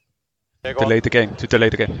Delay the game. To delay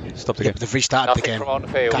the game. Stop the game. They've restarted the game. From on the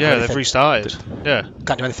field. Can't do Yeah, anything. they've restarted. Yeah.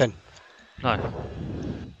 Can't do anything. No.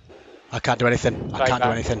 I can't do anything. I Right can't do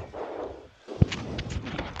back. anything.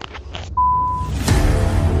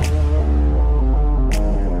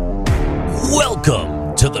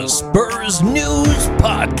 Welcome to the Spurs News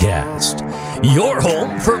Podcast, your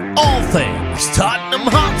home for all things Tottenham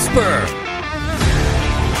Hotspur.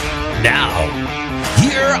 Now,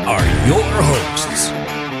 here are your hosts.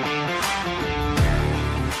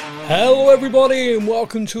 Hello everybody and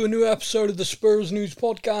welcome to a new episode of the Spurs News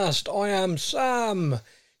Podcast. I am Sam.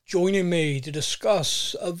 Joining me to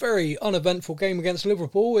discuss a very uneventful game against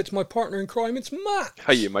Liverpool, it's my partner in crime, it's Matt.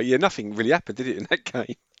 Hey, mate. Yeah, nothing really happened, did it, in that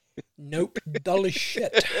game? Nope, dull as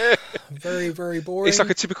shit. Very, very boring. It's like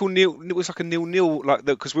a typical nil. It was like a 0-0, like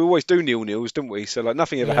because we always do 0-0s, don't we? So like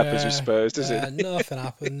nothing ever happens with Spurs, does it? Nothing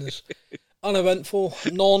happens. Uneventful.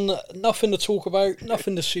 Nothing to talk about.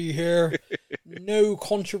 Nothing to see here. No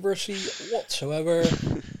controversy whatsoever.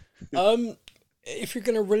 If you're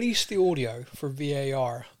going to release the audio for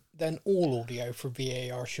VAR, then all audio for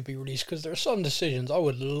VAR should be released because there are some decisions I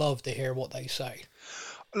would love to hear what they say.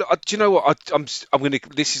 Look, do you know what? I'm going to.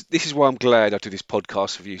 This is why I'm glad I do this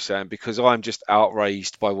podcast with you, Sam, because I'm just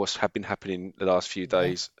outraged by what's been happening the last few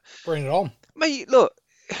days. Bring it on. Mate, look,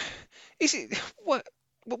 is it what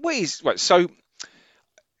is right? So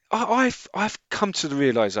I've come to the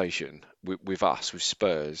realization with us with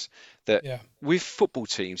Spurs that with football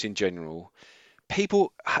teams in general,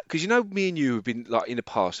 people, because me and you have been like in the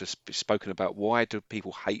past have spoken about why do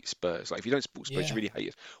people hate Spurs? Like if you don't support Spurs, you really hate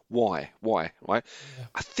us. Why? Right? Yeah.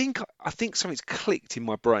 I think something's clicked in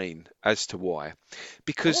my brain as to why,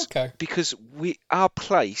 because our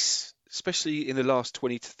place, especially in the last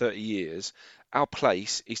 20 to 30 years, our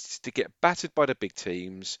place is to get battered by the big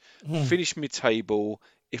teams, finish mid-table.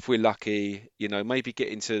 If we're lucky, maybe get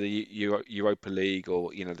into the Europa League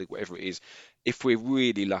or, whatever it is, if we're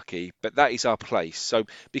really lucky. But that is our place. So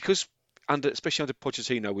because especially under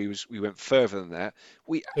Pochettino, we went further than that.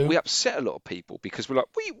 We upset a lot of people because we're like,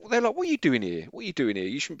 they're like, what are you doing here? What are you doing here?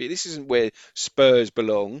 You shouldn't be. This isn't where Spurs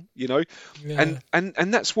belong, Yeah.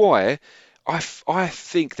 And that's why I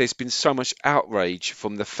think there's been so much outrage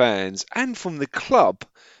from the fans and from the club,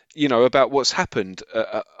 about what's happened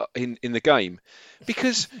in the game.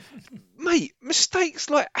 Because, mate, mistakes,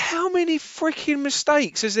 like how many freaking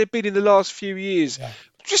mistakes has there been in the last few years? Yeah.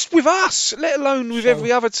 Just with us, let alone with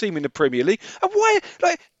every other team in the Premier League. And why,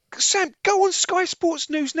 Sam, go on Sky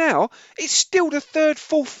Sports News now. It's still the third,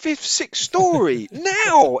 fourth, fifth, sixth story.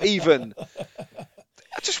 Now, even.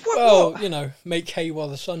 Make hay while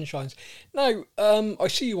the sun shines. Now, I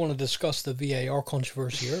see you want to discuss the VAR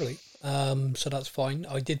controversy early. So that's fine.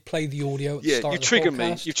 I did play the audio at the start of the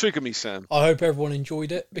podcast. You trigger me, Sam. I hope everyone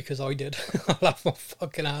enjoyed it because I did. I laughed my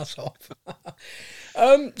fucking ass off.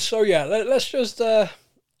 Let's just.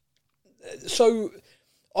 So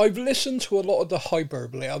I've listened to a lot of the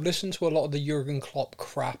hyperbole. I've listened to a lot of the Jurgen Klopp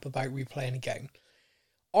crap about replaying a game.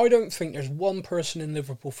 I don't think there's one person in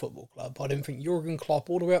Liverpool Football Club. I don't think Jurgen Klopp,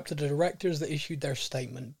 all the way up to the directors that issued their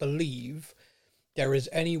statement, believe there is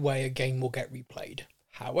any way a game will get replayed.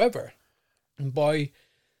 However, by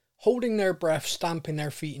holding their breath, stamping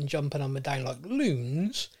their feet and jumping up and down like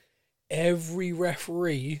loons, every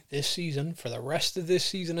referee this season, for the rest of this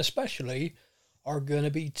season especially, are going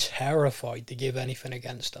to be terrified to give anything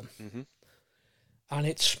against them. Mm-hmm. And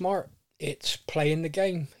it's smart. It's playing the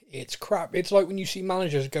game. It's crap. It's like when you see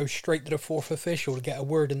managers go straight to the fourth official to get a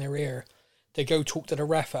word in their ear. They go talk to the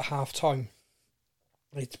ref at half time.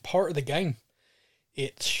 It's part of the game.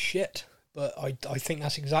 It's shit. But I think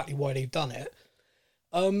that's exactly why they've done it.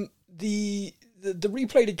 The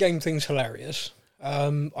replay the game thing's hilarious.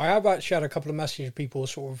 I have actually had a couple of messages of people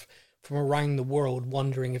sort of from around the world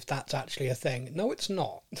wondering if that's actually a thing. No, it's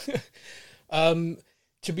not. To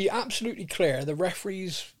be absolutely clear, the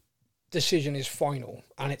referee's decision is final,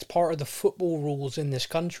 and it's part of the football rules in this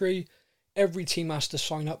country. Every team has to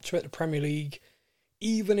sign up to it, the Premier League.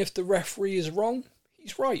 Even if the referee is wrong,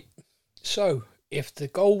 he's right. So, if the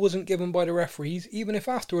goal wasn't given by the referees, even if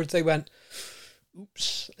afterwards they went,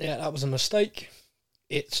 oops, yeah, that was a mistake,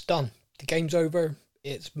 it's done. The game's over,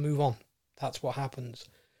 it's move on. That's what happens.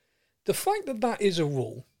 The fact that that is a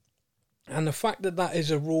rule, and the fact that that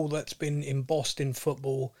is a rule that's been embossed in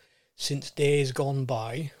football since days gone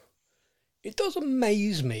by, it does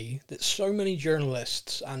amaze me that so many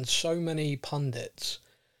journalists and so many pundits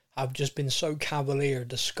have just been so cavalier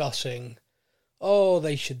discussing, oh,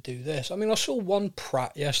 they should do this. I mean, I saw one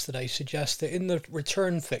prat yesterday suggest that in the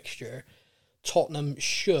return fixture, Tottenham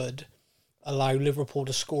should allow Liverpool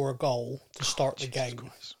to score a goal to start the game.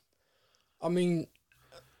 Christ. I mean,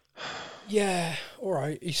 Yeah, all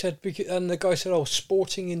right. He said, and the guy said, "Oh,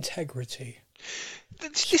 sporting integrity."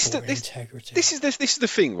 This is the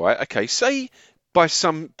thing, right? Okay, say by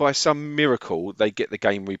some miracle they get the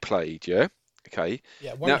game replayed, yeah. Okay.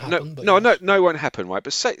 Yeah, it won't happen. No, yes. it won't happen, right?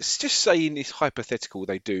 But just say in this hypothetical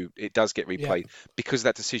it does get replayed because of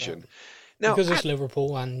that decision. Yeah. Now, because it's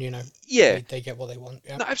Liverpool, and they get what they want.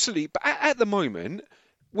 Yeah. No, absolutely. But at the moment,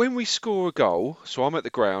 when we score a goal, so I'm at the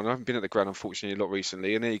ground. I haven't been at the ground, unfortunately, a lot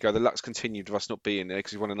recently. And there you go. The luck's continued with us not being there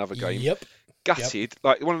because we won another game. Yep. Gutted,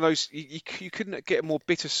 like one of those. You couldn't get a more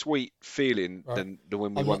bittersweet feeling than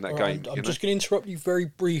when we won that game. I'm just going to interrupt you very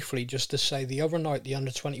briefly, just to say the other night the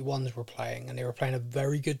under-21s were playing, and they were playing a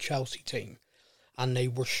very good Chelsea team, and they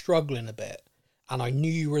were struggling a bit. And I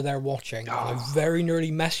knew you were there watching, and I very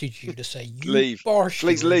nearly messaged you to say, leave.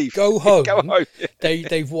 Please leave. Go home. Go home.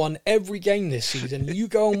 They've won every game this season. You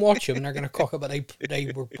go and watch them, and they're going to cock up, but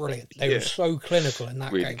they were brilliant. They were so clinical in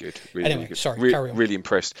that really game. Good. Really good. Sorry, carry on. Really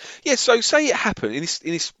impressed. Yeah, so say it happened in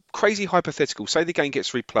this crazy hypothetical, say the game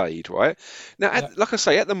gets replayed, right? Now, like I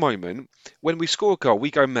say, at the moment, when we score a goal,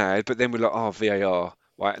 we go mad, but then we're like, oh, VAR,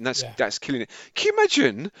 right? And that's killing it. Can you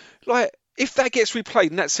imagine, like, if that gets replayed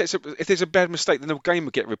and that sets up, if there's a bad mistake, then the game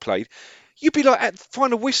will get replayed. You'd be like at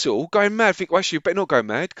final whistle, going mad. Think, well, actually, you better not go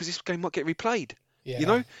mad because this game might get replayed. Yeah. You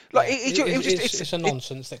know, like it's a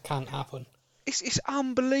nonsense that can't happen. It's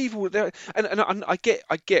unbelievable. And I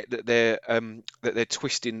get that they're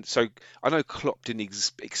twisting. So I know Klopp didn't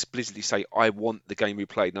explicitly say I want the game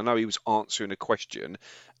replayed. And I know he was answering a question,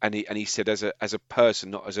 and he said as a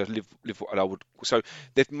person, not as a live. And I would. So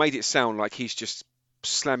they've made it sound like he's just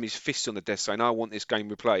slam his fist on the desk saying I want this game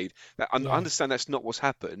replayed. I understand that's not what's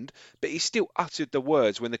happened, but he still uttered the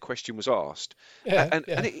words when the question was asked. And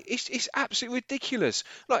it's absolutely ridiculous.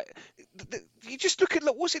 Like you just look at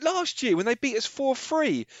what was it last year when they beat us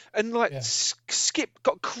 4-3 and Skip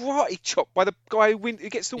got karate chopped by the guy who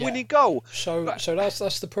gets the winning goal. So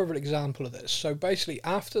that's the perfect example of this. So basically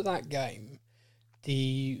after that game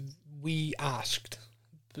we asked,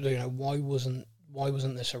 why wasn't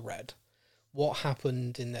this a red? What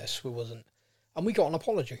happened in this? Wasn't, and we got an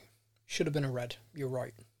apology. Should have been a red. You're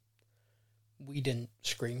right. We didn't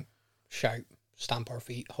scream, shout, stamp our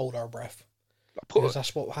feet, hold our breath, because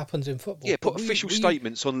that's what happens in football. Yeah, put official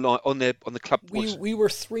statements on the club. We were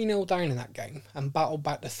 3-0 down in that game and battled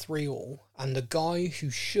back to 3-3, and the guy who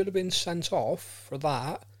should have been sent off for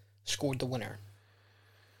that scored the winner.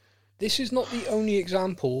 This is not the only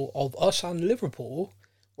example of us and Liverpool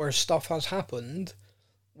where stuff has happened.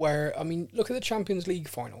 Where, I mean, look at the Champions League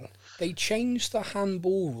final. They changed the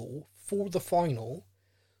handball rule for the final,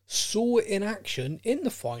 saw it in action in the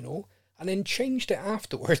final, and then changed it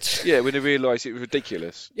afterwards. Yeah, when they realised it was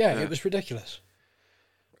ridiculous. Yeah, it was ridiculous.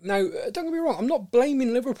 Now, don't get me wrong, I'm not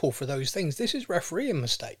blaming Liverpool for those things. This is refereeing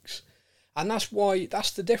mistakes. And that's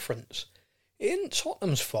the difference. It isn't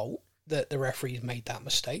Tottenham's fault that the referees made that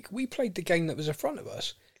mistake. We played the game that was in front of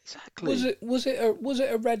us. Exactly. Was it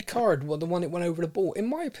a red card? The one that went over the ball? In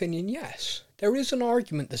my opinion, yes. There is an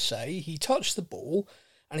argument to say he touched the ball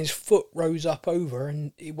and his foot rose up over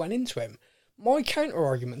and it went into him. My counter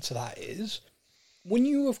argument to that is when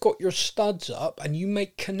you have got your studs up and you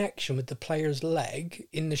make connection with the player's leg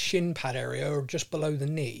in the shin pad area or just below the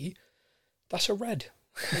knee, that's a red.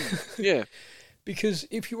 Yeah. Because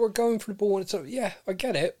if you were going for the ball and I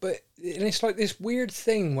get it, but it's like this weird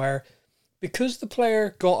thing where because the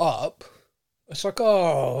player got up, it's like,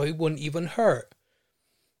 oh, it wouldn't even hurt.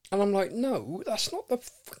 And I'm like, no, that's not the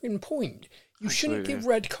fucking point. You shouldn't give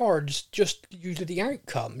red cards just due to the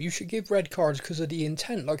outcome. You should give red cards because of the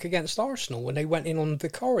intent, like against Arsenal when they went in on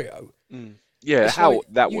Vicario. Yeah,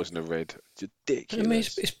 wasn't a red. It's ridiculous. I mean,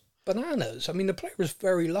 it's bananas. I mean, the player was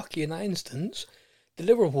very lucky in that instance, the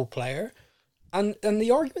Liverpool player. And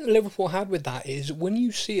the argument that Liverpool had with that is when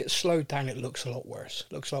you see it slowed down, it looks a lot worse.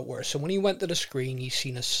 So when he went to the screen, he's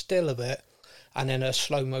seen a still of it and then a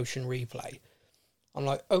slow motion replay. I'm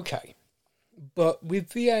like, okay. But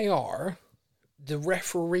with VAR, the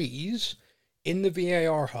referees in the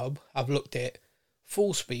VAR hub have looked at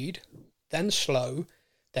full speed, then slow,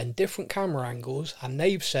 then different camera angles, and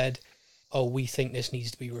they've said, oh, we think this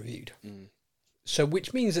needs to be reviewed. So,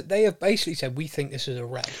 which means that they have basically said, we think this is a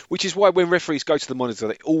red. Which is why when referees go to the monitor,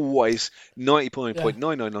 they always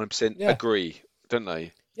 99.999% agree, don't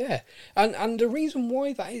they? Yeah. And the reason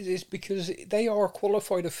why that is because they are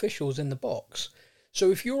qualified officials in the box. So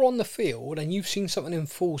if you're on the field and you've seen something in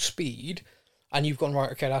full speed and you've gone,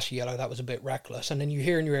 right, okay, that's yellow, that was a bit reckless. And then you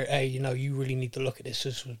hear in your ear, hey, you really need to look at this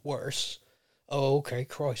was worse. Oh, okay,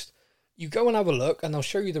 Christ. You go and have a look and they'll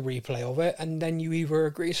show you the replay of it, and then you either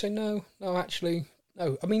agree, say, no, actually,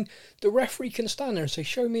 No, I mean, the referee can stand there and say,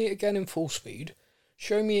 show me it again in full speed.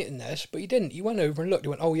 Show me it in this. But he didn't. He went over and looked. He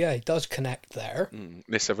went, oh, yeah, it does connect there.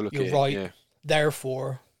 Let's have a look at it. You're right. Yeah.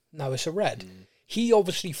 Therefore, now it's a red. He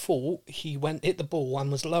obviously thought he hit the ball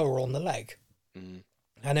and was lower on the leg. And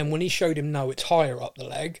then when he showed him, no, it's higher up the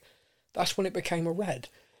leg, that's when it became a red.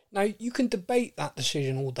 Now, you can debate that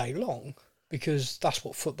decision all day long, because that's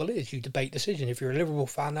what football is. You debate decision. If you're a Liverpool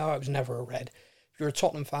fan, no, it was never a red. If you're a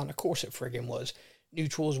Tottenham fan, of course it frigging was.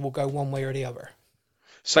 Neutrals will go one way or the other.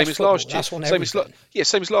 Same as last year. That's on everything.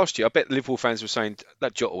 Same as last year. I bet the Liverpool fans were saying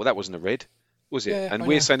that Jota, that wasn't a red, was it? Yeah, and I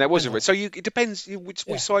we're know. saying that was a red. So it depends which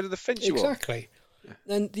side of the fence you are. Exactly.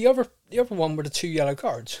 Then the other one were the 2 yellow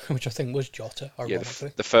cards, which I think was Jota,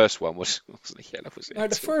 ironically. The first one wasn't a yellow, was it? Now,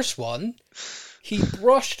 the first one, he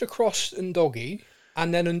brushed across Ndogi,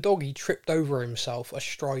 and then Ndogi tripped over himself a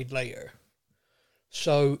stride later.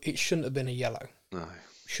 So it shouldn't have been a yellow. No.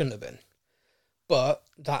 Shouldn't have been. But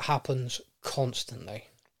that happens constantly.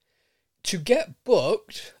 To get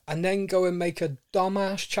booked and then go and make a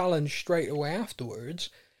dumbass challenge straight away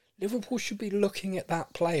afterwards, Liverpool should be looking at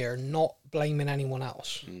that player, not blaming anyone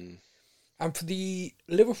else. And for the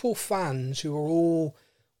Liverpool fans who are all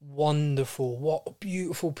wonderful, what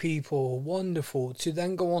beautiful people, wonderful, to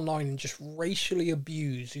then go online and just racially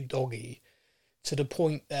abuse Udogie to the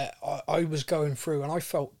point that I was going through and I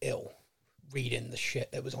felt ill reading the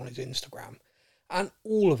shit that was on his Instagram. And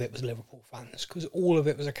all of it was Liverpool fans, because all of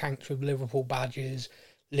it was accounts with Liverpool badges,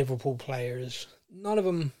 Liverpool players. None of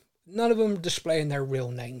them displaying their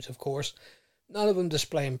real names, of course. None of them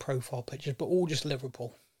displaying profile pictures, but all just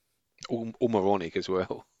Liverpool. All moronic as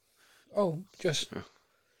well. Oh, just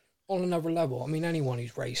on another level. I mean, anyone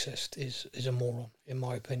who's racist is a moron, in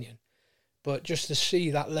my opinion. But just to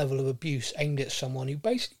see that level of abuse aimed at someone who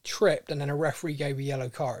basically tripped and then a referee gave a yellow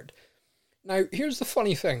card. Now, here's the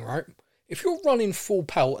funny thing, right? If you're running full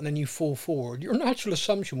pelt and then you fall forward, your natural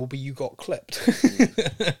assumption will be you got clipped.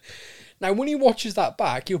 Now, when he watches that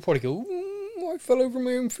back, he'll probably go, I fell over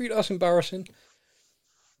my own feet, that's embarrassing.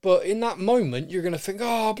 But in that moment, you're going to think,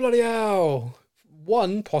 oh, bloody hell.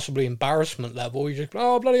 One, possibly embarrassment level, you just,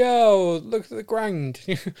 oh, bloody hell, look at the ground.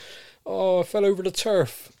 Oh, I fell over the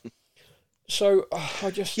turf. So,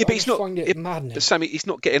 I just find it maddening. But Sammy, he's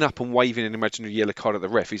not getting up and waving an imaginary yellow card at the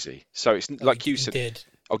ref, is he? So it's like you said. He did.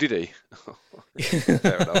 Oh, did he?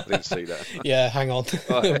 Fair enough, I didn't see that. Yeah, hang on.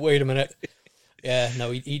 Wait a minute. Yeah,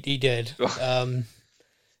 no, he did. But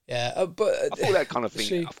I thought that kind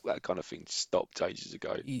of thing stopped ages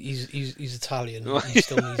ago. He's Italian. He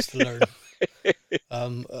still needs to learn.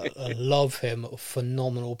 I love him, a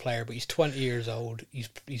phenomenal player, but he's 20 years old.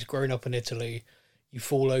 He's grown up in Italy. You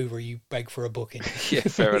fall over, you beg for a booking. Yeah,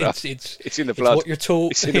 fair enough. It's in the blood. It's what you're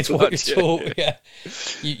taught. It's what you're taught. Yeah.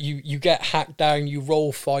 You get hacked down. You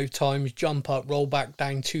roll 5 times, jump up, roll back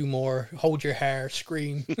down 2 more, hold your hair,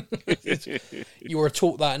 scream. You were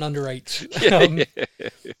taught that in under 8s.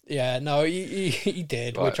 Yeah, no, he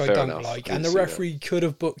did, right, which I don't enough. like. And the referee could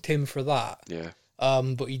have booked him for that. Yeah.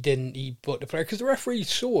 But he didn't. He booked the player because the referee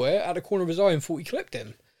saw it at the corner of his eye and thought he clipped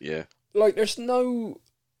him. Yeah. Like, there's no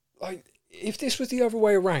like. If this was the other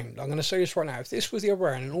way around, I'm going to say this right now, if this was the other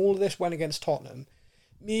way around and all of this went against Tottenham,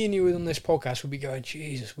 me and you on this podcast would be going,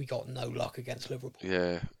 Jesus, we got no luck against Liverpool.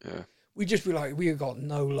 Yeah. We'd just be like, we have got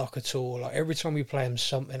no luck at all. Like, every time we play them,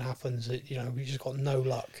 something happens that, we just got no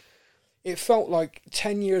luck. It felt like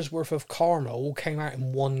 10 years worth of karma all came out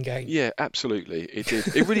in one game. Yeah, absolutely. It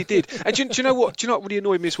did. It really did. And do you know what? Do you know what really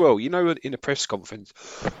annoyed me as well? In a press conference.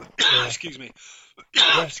 Yeah. Excuse me.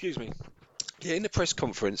 Excuse me. Yeah, in the press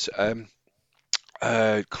conference,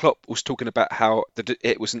 Klopp was talking about how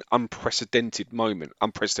it was an unprecedented moment.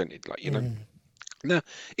 Unprecedented, Now,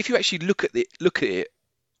 if you actually look at it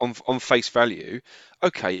on face value,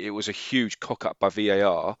 okay, it was a huge cock up by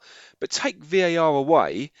VAR, but take VAR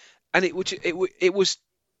away, and it would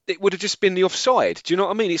have just been the offside. Do you know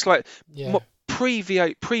what I mean? It's like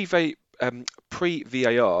pre-VAR,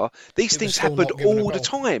 these things happened all the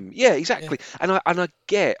time. Yeah, exactly. Yeah. And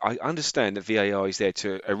I understand that VAR is there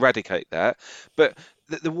to eradicate that, but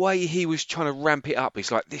the way he was trying to ramp it up,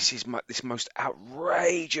 it's like, this is this most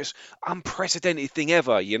outrageous, unprecedented thing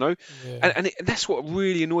ever, Yeah. And that's what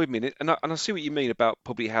really annoyed me. And I see what you mean about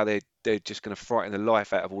probably how they're just going to frighten the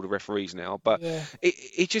life out of all the referees now. But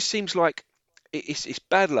it just seems like it's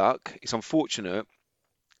bad luck. It's unfortunate.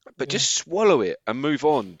 But just swallow it and move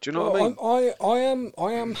on. Do you know what I mean?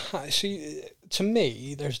 I am. See, to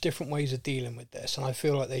me, there's different ways of dealing with this, and I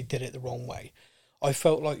feel like they did it the wrong way. I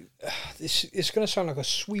felt like it's going to sound like a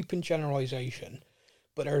sweeping generalisation,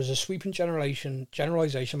 but there is a sweeping generalisation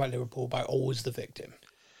about Liverpool about always the victim.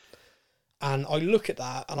 And I look at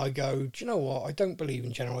that and I go, do you know what? I don't believe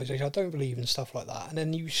in generalisation. I don't believe in stuff like that. And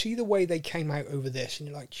then you see the way they came out over this and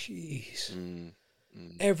you're like, jeez.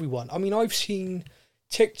 Everyone. I mean, I've seen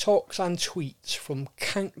TikToks and tweets from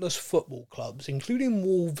countless football clubs, including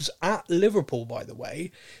Wolves at Liverpool, by the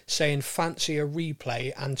way, saying fancy a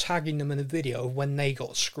replay and tagging them in a video of when they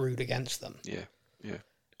got screwed against them. Yeah.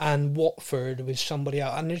 And Watford with somebody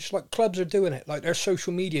else. And it's like clubs are doing it. Like their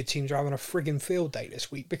social media teams are having a frigging field day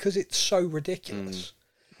this week because it's so ridiculous.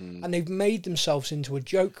 And they've made themselves into a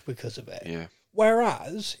joke because of it. Yeah.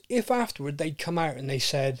 Whereas, if afterward they'd come out and they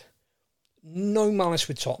said, no malice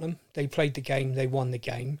with Tottenham, they played the game, they won the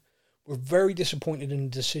game. We're very disappointed in the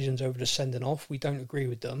decisions over the sending off. We don't agree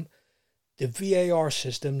with them. The VAR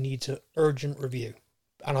system needs an urgent review.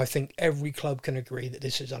 And I think every club can agree that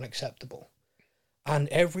this is unacceptable. And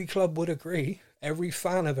every club would agree, every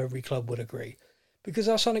fan of every club would agree, because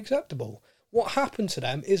that's unacceptable. What happened to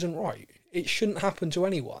them isn't right. It shouldn't happen to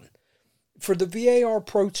anyone. For the VAR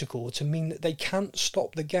protocol to mean that they can't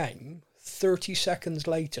stop the game 30 seconds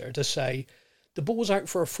later to say, the ball's out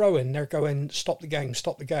for a throw-in, they're going, stop the game.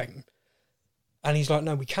 And he's like,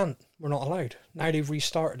 no, we can't. We're not allowed. Now they've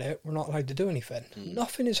restarted it, we're not allowed to do anything.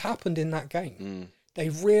 Nothing has happened in that game.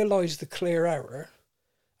 They've realised the clear error,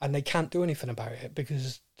 and they can't do anything about it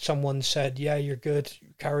because someone said, yeah, you're good,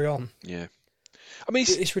 carry on. Yeah. I mean,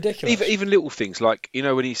 it's ridiculous. Even little things like,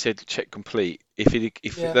 when he said check complete,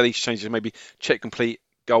 if then he changes maybe check complete,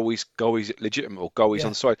 goal is legitimate or goal is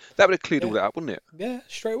onside, that would have cleared all that up, wouldn't it? Yeah,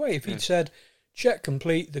 straight away. If he'd said check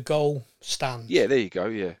complete, the goal stands. Yeah, there you go,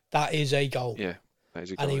 yeah. That is a goal. Yeah, that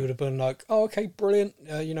is a goal. And he would have been like, oh, okay, brilliant.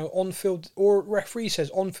 On-field, or referee says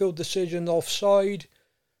on-field decision offside,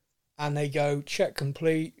 and they go, check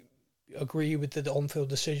complete, agree with the on-field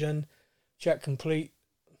decision, check complete,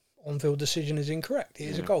 on-field decision is incorrect. It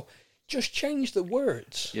is a goal. Just change the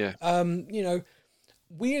words. Yeah.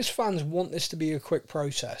 We as fans want this to be a quick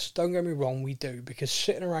process. Don't get me wrong, we do, because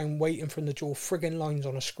sitting around waiting for them to draw frigging lines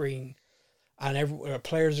on a screen, and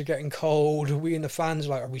players are getting cold, we and the fans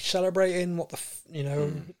are we celebrating?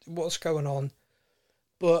 What's going on?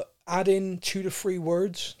 But adding 2 to 3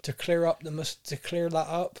 words to clear that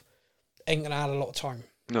up ain't gonna add a lot of time.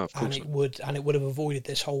 No, of course. And it would have avoided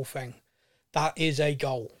this whole thing. That is a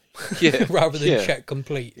goal. Yeah. Rather than check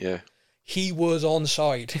complete. Yeah. He was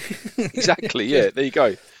onside. Exactly, yeah, there you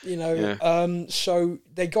go. So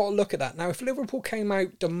they got to look at that. Now, if Liverpool came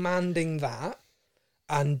out demanding that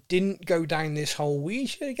and didn't go down this whole, we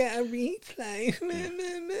should get a replay,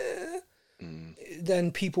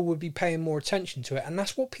 then people would be paying more attention to it. And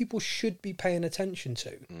that's what people should be paying attention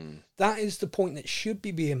to. That is the point that should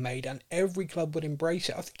be being made, and every club would embrace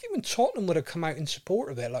it. I think even Tottenham would have come out in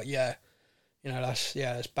support of it. Like,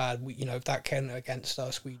 that's bad. If that came against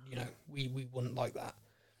us, we wouldn't like that.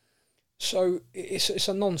 So it's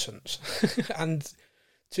a nonsense. And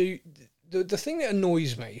the thing that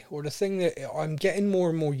annoys me, or the thing that I'm getting more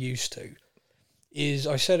and more used to, is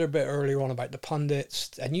I said a bit earlier on about the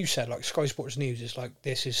pundits, and you said like Sky Sports News is like,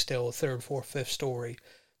 this is still a 3rd, 4th, 5th story,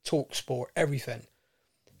 Talk Sport, everything.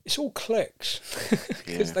 It's all clicks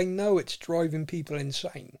because they know it's driving people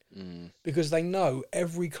insane. Because they know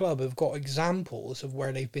every club have got examples of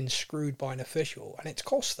where they've been screwed by an official and it's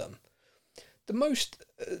cost them.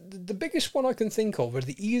 The biggest one I can think of, or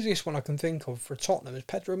the easiest one I can think of for Tottenham, is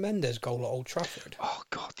Pedro Mendes' goal at Old Trafford. Oh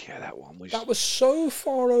God, yeah, that was so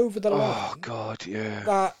far over the line. Oh God, yeah.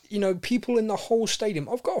 That people in the whole stadium.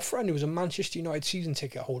 I've got a friend who was a Manchester United season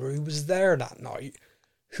ticket holder who was there that night,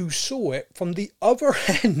 who saw it from the other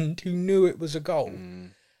end, who knew it was a goal.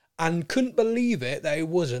 And couldn't believe it that it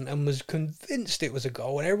wasn't, and was convinced it was a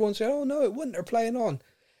goal. And everyone said, oh no, it wasn't, they're playing on.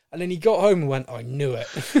 And then he got home and went, I knew it.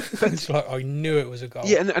 It's like, I knew it was a goal.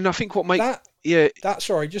 Yeah, and I think what makes...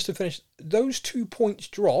 Sorry, just to finish, those 2 points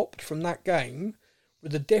dropped from that game were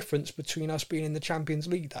the difference between us being in the Champions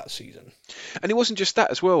League that season. And it wasn't just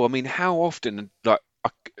that as well. I mean, how often,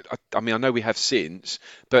 I know we have since,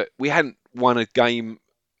 but we hadn't won a game,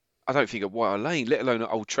 I don't think, at White Hart Lane, let alone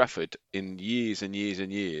at Old Trafford, in years and years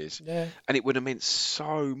and years. Yeah. And it would have meant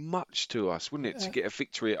so much to us, wouldn't it, to get a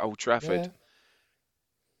victory at Old Trafford? Yeah.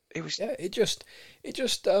 It was. Yeah, it's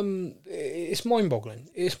mind-boggling.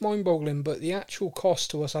 It's mind-boggling, but the actual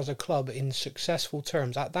cost to us as a club in successful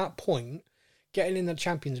terms at that point, getting in the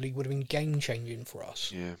Champions League would have been game-changing for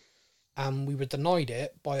us. Yeah. And we were denied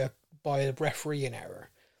it by a refereeing error.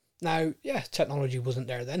 Now, yeah, technology wasn't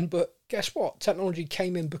there then, but guess what? Technology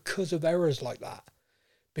came in because of errors like that.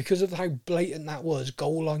 Because of how blatant that was,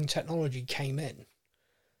 goal line technology came in.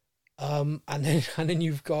 And then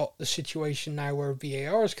you've got the situation now where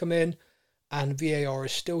VAR has come in, and VAR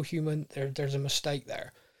is still human. There's a mistake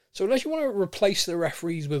there. So unless you want to replace the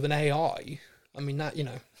referees with an AI, I mean that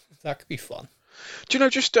that could be fun. Do you know,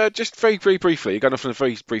 just very, very briefly, going off on a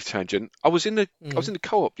very brief tangent, I was in the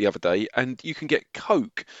co-op the other day, and you can get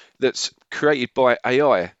Coke that's created by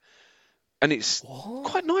AI, and it's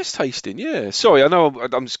quite nice tasting. Yeah. Sorry, I know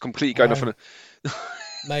I'm just completely going off on a.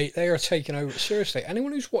 Mate, they are taking over. Seriously,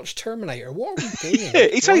 anyone who's watched Terminator, what are we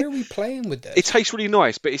doing? Why are we playing with this? It tastes really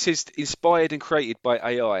nice, but it says inspired and created by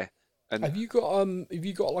AI. And have you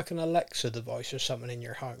got like an Alexa device or something in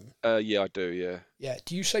your home? Yeah, I do. Yeah. Yeah.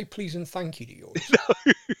 Do you say please and thank you to yours?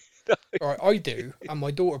 No. All right, I do, and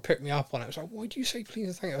my daughter picked me up on it. I was like, "Why do you say please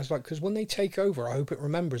and thank you?" I was like, "Because when they take over, I hope it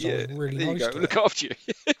remembers I was really there nice you go. to Look it." after you.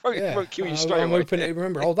 It won't kill you straight I'm away. hoping it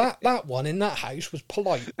remember. Oh, that one in that house was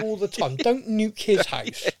polite all the time. Don't nuke his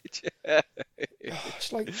house.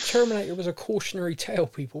 It's like Terminator was a cautionary tale.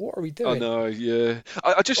 People, what are we doing? I know. Yeah.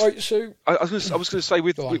 I just. Right, so I was going to say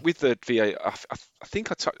with the VA, I think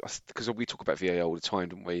because we talk about VA all the time,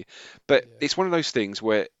 don't we? But it's one of those things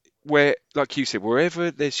where, like you said,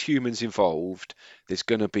 wherever there's humans involved, there's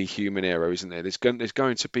going to be human error, isn't there? There's going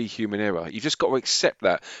to be human error. You've just got to accept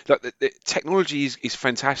that. Like the technology is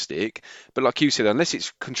fantastic, but like you said, unless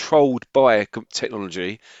it's controlled by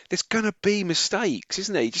technology, there's going to be mistakes,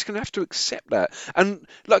 isn't there? You're just going to have to accept that. And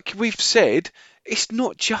like we've said, it's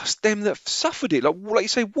not just them that suffered it. Like you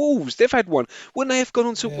say, Wolves, they've had one. When they have gone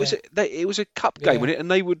on to, it was a cup game, wasn't it? And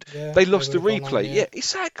they lost the replay. Yeah,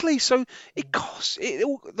 exactly. So it costs. It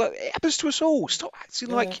happens to us all. Stop acting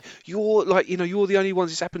like you're the only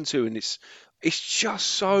ones it's happened to, and it's just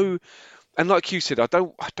so. And like you said, I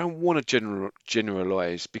don't want to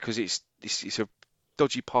generalize because it's a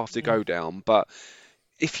dodgy path to go down. But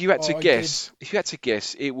if you had to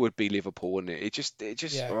guess, it would be Liverpool, wouldn't it? It just.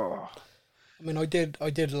 Oh. I mean, I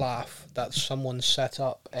did laugh that someone set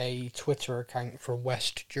up a Twitter account for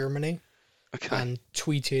West Germany and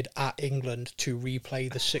tweeted at England to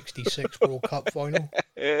replay the '66 World Cup final.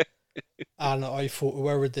 And I thought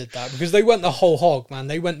whoever did that, because they went the whole hog, man.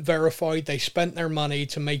 They went verified. They spent their money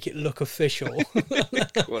to make it look official.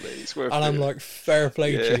 And I'm like, fair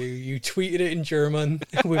play to you. You tweeted it in German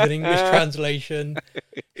with an English translation.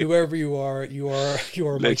 Whoever you are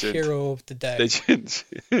my hero of the day. Legend.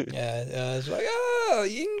 It's like,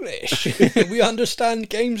 English. We understand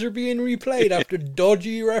games are being replayed after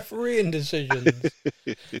dodgy refereeing decisions.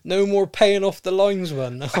 No more paying off the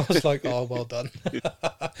linesman. I was like, oh, well done.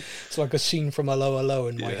 It's like a scene from Hello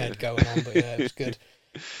in my head going on, but yeah, it was good.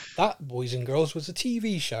 That, boys and girls, was a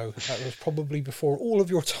TV show. That was probably before all of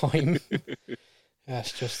your time.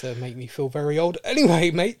 That's just to make me feel very old.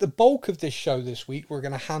 Anyway, mate, the bulk of this show this week, we're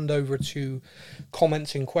going to hand over to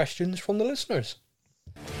comments and questions from the listeners.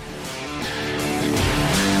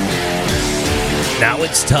 Now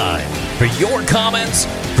it's time for your comments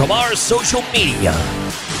from our social media.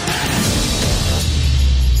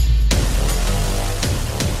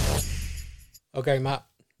 Okay, Matt,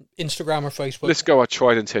 Instagram or Facebook? Let's go. I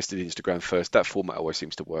tried and tested Instagram first. That format always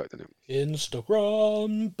seems to work, doesn't it?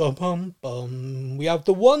 Instagram, bum bum bum. We have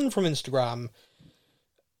the one from Instagram.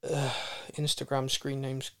 Instagram screen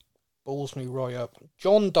names balls me right up.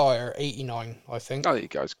 John Dyer, 89, I think. Oh, there you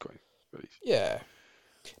go. It's great. Yeah.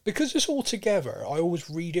 Because it's all together, I always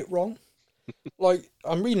read it wrong. Like,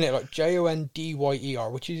 I'm reading it like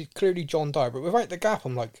Jondyer, which is clearly John Dyer, but without the gap,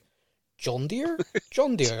 I'm like, John Deere?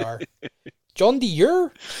 John Deere. John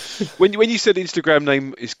Deere? When you said Instagram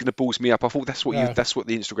name is going to balls me up, I thought that's what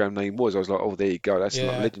the Instagram name was. I was like, oh, there you go. That's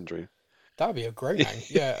like legendary. That'd be a great name.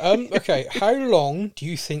 Yeah. Okay. How long do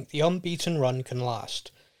you think the unbeaten run can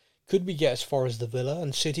last? Could we get as far as the Villa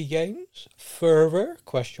and City games? Further?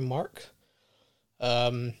 Question mark.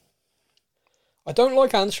 I don't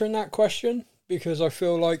like answering that question because I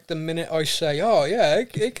feel like the minute I say, oh yeah,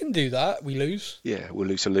 it can do that, we lose. Yeah, we'll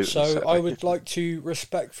lose a Luton. So I would like to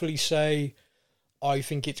respectfully say I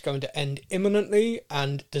think it's going to end imminently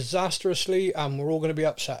and disastrously, and we're all going to be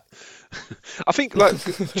upset. I think like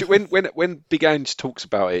when Big Ange talks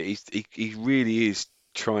about it, he really is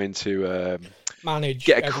trying to manage,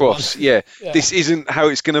 get across. Yeah, this isn't how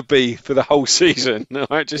it's going to be for the whole season.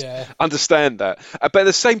 I just understand that, but at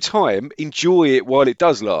the same time, enjoy it while it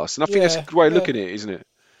does last. And I think that's a good way of looking at it, isn't it?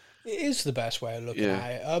 It is the best way of looking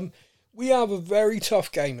at it. We have a very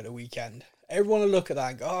tough game at the weekend. Everyone will look at that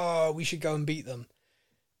and go, oh, we should go and beat them.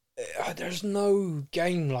 There's no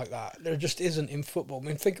game like that. There just isn't in football. I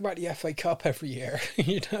mean, think about the FA Cup every year,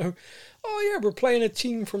 you know. Oh, yeah, we're playing a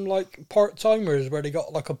team from, like, part-timers where they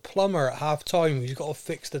got, like, a plumber at half-time who's got to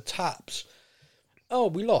fix the taps. oh,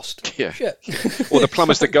 we lost. Yeah. Shit. Or the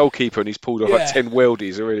plumber's the goalkeeper and he's pulled off Yeah. like 10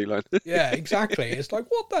 weldies already. Like. Yeah, exactly. It's like,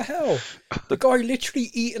 what the hell? The guy literally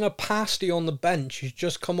eating a pasty on the bench has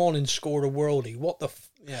just come on and scored a worldie. What the...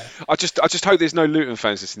 Yeah. I just hope there's no Luton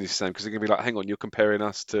fans listening to this, Sam, because they're going to be like, hang on, you're comparing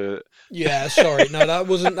us to... Yeah, sorry. No, that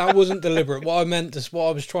wasn't deliberate. What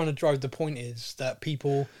I was trying to drive the point is that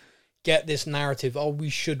people get this narrative, oh, we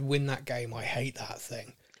should win that game. I hate that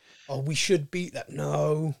thing. Oh, we should beat that.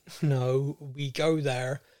 No, we go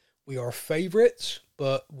there. We are favourites,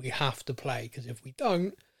 but we have to play, because if we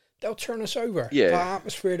don't, they'll turn us over. Yeah. The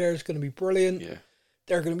atmosphere there is going to be brilliant. Yeah.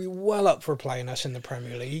 They're going to be well up for playing us in the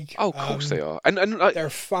Premier League. Oh, of course they are. And like, their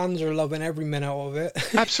fans are loving every minute of it.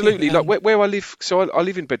 absolutely. Like where I live, so I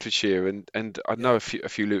live in Bedfordshire, and I know a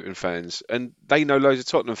few Luton fans, and they know loads of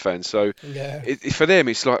Tottenham fans. So Yeah. for them,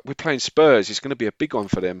 it's like we're playing Spurs. It's going to be a big one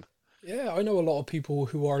for them. Yeah, I know a lot of people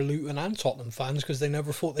who are Luton and Tottenham fans because they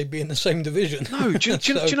never thought they'd be in the same division. No, do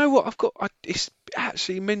you know what? It's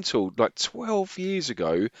absolutely mental. Like 12 years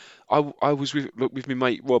ago, I was with my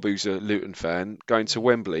mate Rob, who's a Luton fan, going to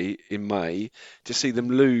Wembley in May to see them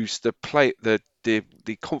lose the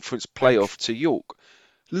conference playoff to York.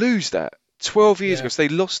 Lose that 12 years ago. So they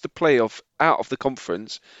lost the playoff out of the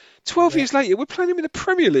conference. 12 years later, we're playing them in the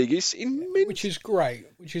Premier League. It's immense. Which is great.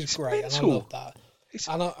 Mental. And I love that.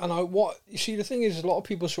 You see, the thing is, a lot of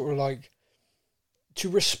people sort of like, to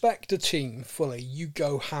respect a team fully, you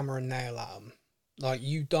go hammer and nail at them. Like,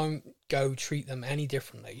 you don't go treat them any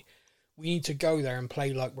differently. We need to go there and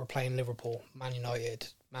play like we're playing Liverpool, Man United,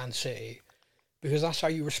 Man City, because that's how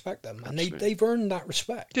you respect them. And they've earned that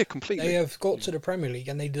respect. Yeah, completely. They have got to the Premier League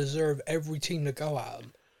and they deserve every team to go at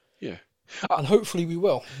them. Yeah. And hopefully we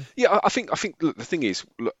will. Yeah, I think. Look, the thing is,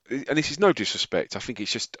 look, and this is no disrespect. I think it's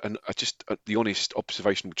just the honest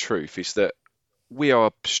observational truth is that we are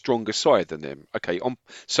a stronger side than them. Okay,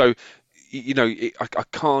 so I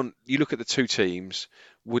can't. You look at the two teams.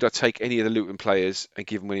 Would I take any of the Luton players and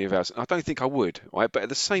give them any of ours? I don't think I would. Right, but at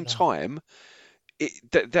the same time,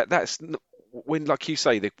 that's. When, like you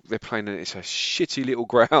say, they're playing, it's a shitty little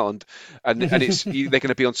ground, and it's they're going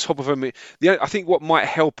to be on top of them. I think what might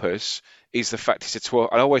help us is the fact it's a 12.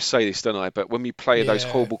 I always say this, don't I? But when we play those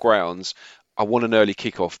horrible grounds, I want an early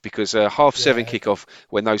kickoff, because 7:30 kickoff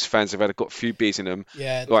when those fans have got a few beers in them.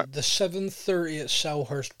 Yeah, like, the 7:30 at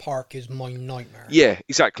Selhurst Park is my nightmare. Yeah,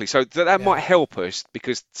 exactly. So that might help us,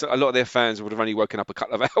 because a lot of their fans would have only woken up a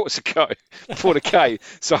couple of hours ago before the game.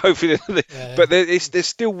 So hopefully, but there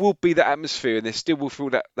still will be that atmosphere, and there still will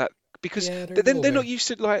feel that because they're not used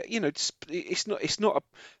to, like, it's not a.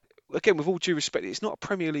 Again, with all due respect, it's not a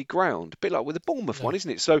Premier League ground. A bit like with the Bournemouth one, isn't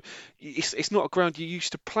it? So it's not a ground you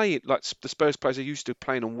used to play it, like the Spurs players are used to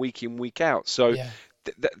playing on week in, week out. So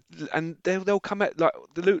and they'll come at, like,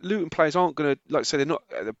 the Luton players aren't going to, like I say, they're not,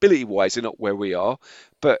 ability wise, they're not where we are.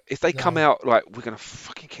 But if they come out like we're going to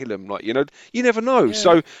fucking kill them, like, you never know. Yeah,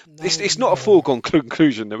 so it's not a foregone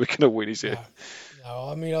conclusion that we're going to win, is it? No,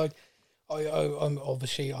 I mean,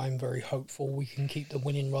 I'm very hopeful we can keep the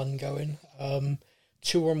winning run going.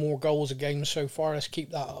 2 or more goals a game so far. Let's keep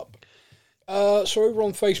that up. So over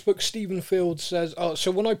on Facebook, Stephen Field says, so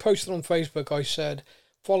when I posted on Facebook, I said,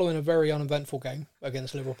 following a very uneventful game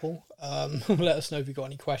against Liverpool, let us know if you've got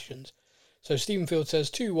any questions. So Stephen Field says,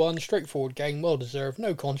 2-1, straightforward game, well deserved,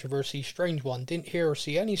 no controversy, strange one, didn't hear or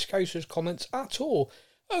see any Scousers comments at all.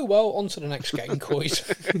 Oh well, on to the next game, coys.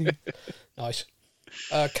 Nice.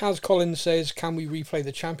 Kaz Collins says, can we replay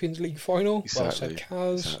the Champions League final? Exactly. Well said,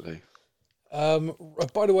 Kaz. Exactly.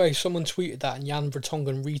 By the way, someone tweeted that and Jan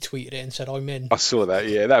Vertonghen retweeted it and said, I'm in. I saw that,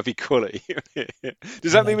 yeah, that'd be quality.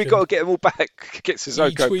 Does that mean we've got to get them all back? Get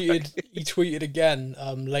Sissoko back? He tweeted again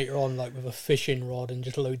later on, like with a fishing rod and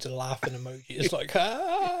just loads of laughing emojis. It's like,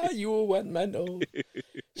 you all went mental.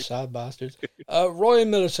 Sad bastards. Ryan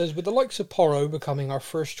Miller says, with the likes of Porro becoming our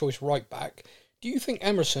first choice right back, do you think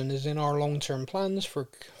Emerson is in our long-term plans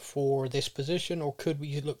for this position, or could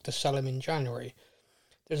we look to sell him in January?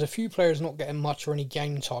 There's a few players not getting much or any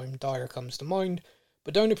game time. Dyer comes to mind,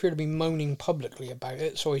 but don't appear to be moaning publicly about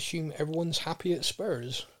it, so I assume everyone's happy at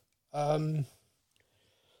Spurs.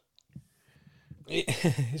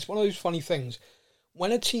 It's one of those funny things.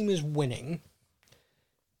 When a team is winning,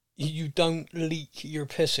 you don't leak your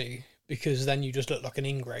pissy, because then you just look like an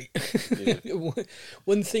ingrate. Yeah.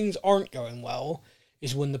 When things aren't going well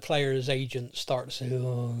is when the player's agent starts to say,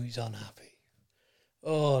 oh, he's unhappy.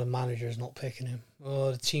 Oh, the manager's not picking him.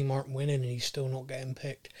 Oh, the team aren't winning and he's still not getting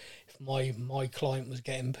picked. If my client was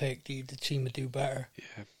getting picked, the team would do better.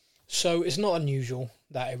 Yeah. So it's not unusual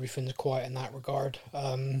that everything's quiet in that regard.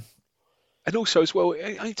 And also, as well,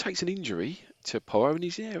 it only takes an injury to Porro and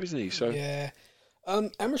he's there, isn't he? So yeah.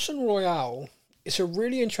 Emerson Royale it's a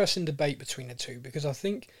really interesting debate between the two, because I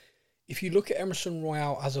think if you look at Emerson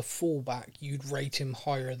Royale as a fullback, you'd rate him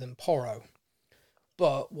higher than Porro.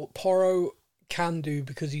 But what Porro can do,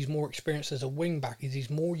 because he's more experienced as a wing-back, is he's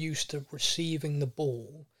more used to receiving the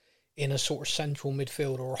ball in a sort of central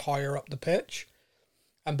midfield or higher up the pitch.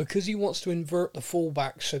 And because he wants to invert the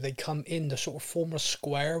fullbacks so they come in to sort of form a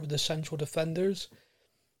square with the central defenders,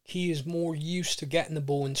 he is more used to getting the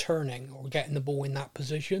ball and turning, or getting the ball in that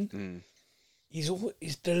position.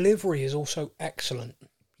 His delivery is also excellent.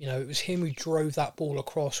 You know, it was him who drove that ball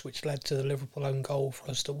across, which led to the Liverpool own goal for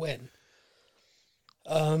us to win.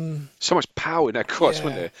 So much power in that cross,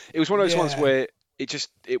 wasn't there? It was one of those ones where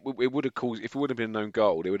it would have caused, if it would have been a known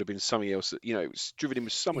goal, it would have been something else that, it was driven in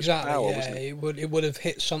with so much power, wasn't it? It would have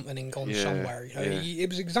hit something and gone somewhere. It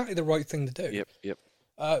was exactly the right thing to do. Yep.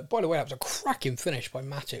 By the way, that was a cracking finish by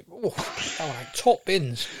Matip. Oh, that one out, top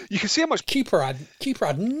bins. You can see how much keeper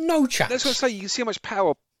had no chance. That's what I say. You can see how much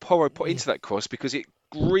power Porro put into that cross, because it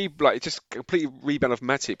just completely rebound off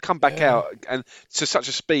Matip, come back out, and to such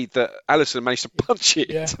a speed that Alisson managed to punch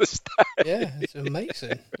it into the stand. Yeah, it's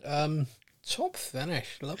amazing. Top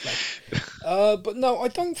finish, lovely. But no, I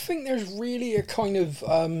don't think there's really a kind of.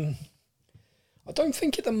 I don't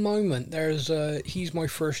think at the moment there's he's my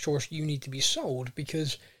first choice, you need to be sold,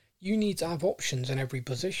 because you need to have options in every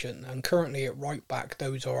position, and currently at right back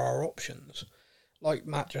those are our options. Like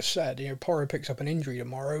Matt just said, Porro picks up an injury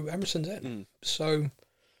tomorrow, Emerson's in. So,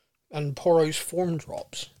 and Porro's form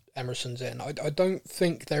drops, Emerson's in. I don't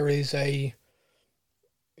think there is a.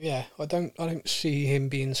 Yeah, I don't see him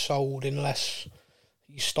being sold unless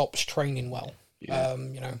he stops training well. Yeah.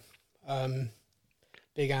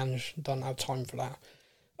 Big Ange doesn't have time for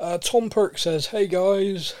that. Tom Perk says, "Hey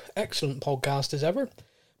guys, excellent podcast as ever.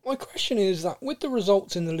 My question is that with the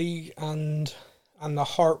results in the league and the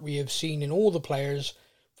heart we have seen in all the players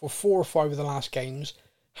for 4 or 5 of the last games,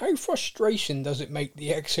 how frustration does it make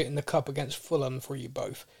the exit in the cup against Fulham for you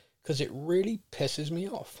both? Because it really pisses me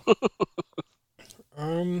off."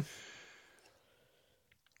 I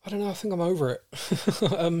don't know, I think I'm over it.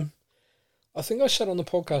 I think I said on the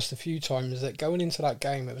podcast a few times that going into that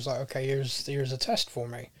game, it was like, okay, here's a test for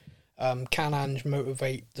me. Can Ange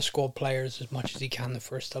motivate the squad players as much as he can the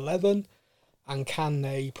first 11? And can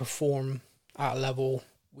they perform at a level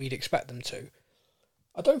we'd expect them to?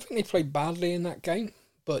 I don't think they played badly in that game,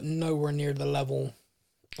 but nowhere near the level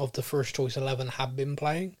of the first choice 11 had been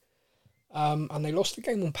playing. And they lost the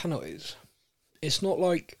game on penalties. It's not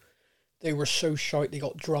like they were so shite they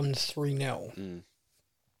got drummed 3-0.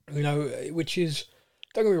 Which is,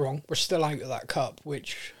 don't get me wrong, we're still out of that cup,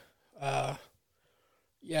 which, I'm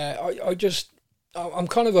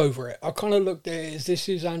kind of over it. I kind of looked at it as this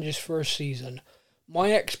is Ange's first season.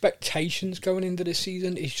 My expectations going into this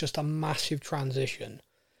season is just a massive transition.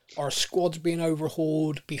 Our squad's being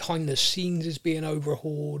overhauled, behind the scenes is being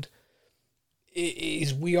overhauled.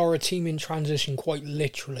 We are a team in transition quite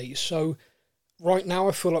literally. So right now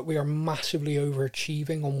I feel like we are massively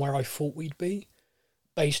overachieving on where I thought we'd be,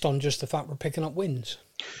 based on just the fact we're picking up wins.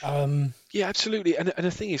 Yeah, absolutely. And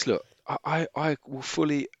the thing is, look, I will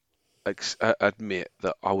fully admit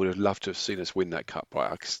that I would have loved to have seen us win that cup.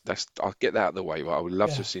 Right, I'll get that out of the way. Right, I would love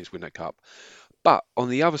to have seen us win that cup. But on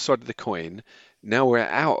the other side of the coin, now we're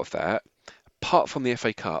out of that. Apart from the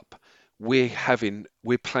FA Cup, we're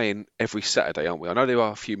playing every Saturday, aren't we? I know there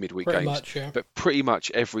are a few midweek games, but pretty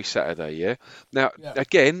much every Saturday, yeah? Now,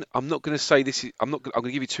 again, I'm not going to say this is, I'm going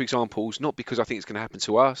to give you 2 examples, not because I think it's going to happen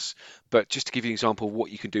to us, but just to give you an example of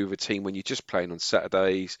what you can do with a team when you're just playing on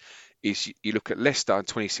Saturdays, is you look at Leicester in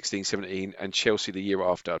 2016-17 and Chelsea the year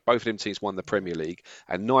after. Both of them teams won the Premier League,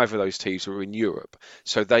 and neither of those teams were in Europe.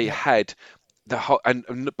 So they had...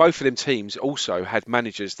 And both of them teams also had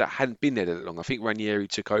managers that hadn't been there that long. I think Ranieri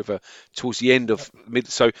took over towards the end of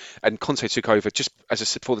and Conte took over just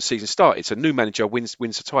before the season started. So new manager wins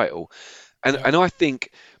the title, and I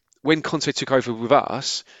think when Conte took over with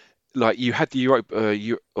us, like you had the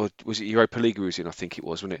Europa League he was in, I think it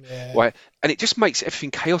was, wasn't it? Yeah. Right, and it just makes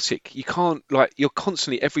everything chaotic. You can't you're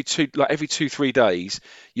constantly every 2-3 days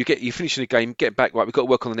you're finishing a game, get back, right, we've got to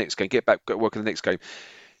work on the next game, get back, got to work on the next game.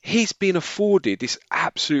 He's been afforded this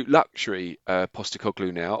absolute luxury,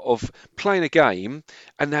 Postecoglou now, of playing a game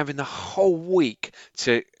and having the whole week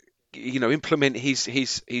to, implement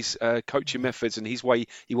his coaching methods and his way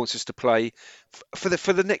he wants us to play for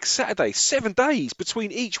the next Saturday. 7 days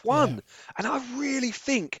between each one, and I really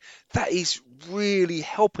think that is really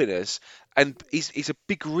helping us, and is a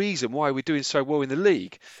big reason why we're doing so well in the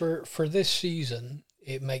league. For this season,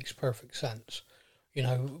 it makes perfect sense.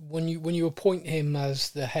 When you appoint him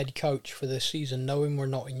as the head coach for this season, knowing we're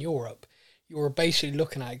not in Europe, you're basically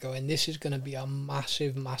looking at it going, this is going to be a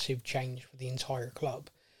massive, massive change for the entire club.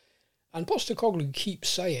 And Postecoglou keeps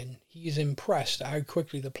saying he's impressed at how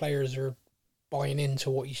quickly the players are buying into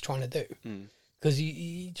what he's trying to do. Because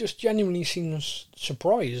he just genuinely seems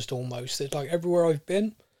surprised almost. That like everywhere I've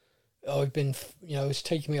been, it's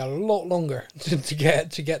taken me a lot longer to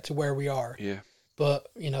get to where we are. Yeah. But,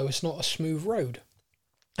 it's not a smooth road.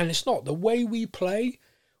 And it's not. The way we play,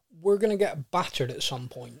 we're going to get battered at some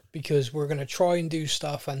point because we're going to try and do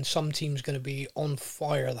stuff and some team's going to be on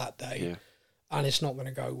fire that day and it's not going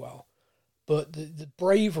to go well. But the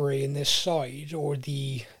bravery in this side, or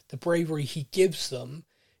the bravery he gives them,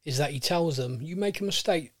 is that he tells them, you make a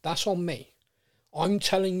mistake, that's on me. I'm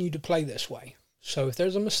telling you to play this way. So if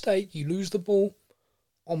there's a mistake, you lose the ball,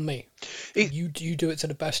 on me. You do it to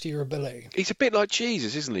the best of your ability. He's a bit like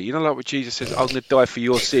Jesus, isn't he? You know, like what Jesus says, I'm going to die for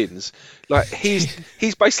your sins. Like,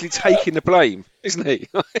 he's basically taking the blame, isn't he?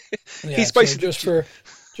 He's basically... So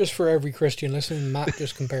just for every Christian listening, Matt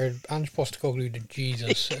just compared Ange Postecoglou to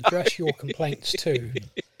Jesus. Address your complaints too.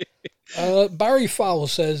 Barry Fowle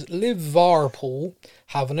says, Liverpool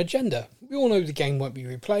have an agenda. We all know the game won't be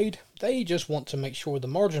replayed. They just want to make sure the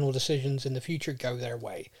marginal decisions in the future go their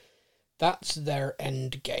way. That's their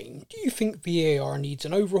end game. Do you think VAR needs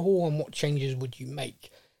an overhaul, and what changes would you make?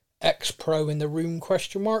 Ex-pro in the room, ?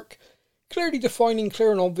 Clearly defining,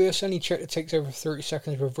 clear and obvious. Any check that takes over 30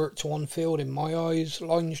 seconds revert to on field in my eyes.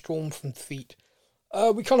 Lines drawn from feet.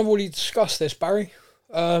 We kind of already discussed this, Barry.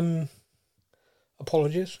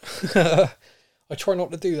 Apologies. I try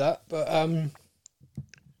not to do that, but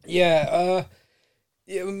me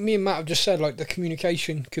and Matt have just said like the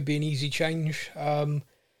communication could be an easy change.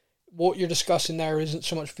 What you're discussing there isn't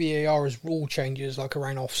so much VAR as rule changes, like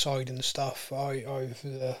around offside and stuff. I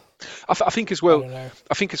think as well.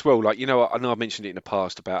 I think as well. Like, you know, I know I mentioned it in the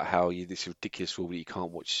past about how this ridiculous rule that you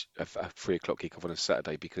can't watch a 3 o'clock kickoff on a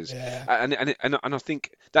Saturday because, and I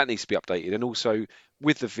think that needs to be updated. And also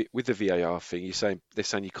with the VAR thing, they're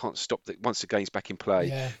saying you can't stop that once the game's back in play.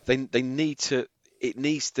 Yeah. The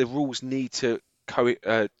rules need to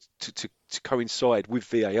coincide with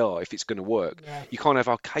VAR if it's going to work. Yeah. You can't have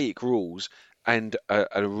archaic rules and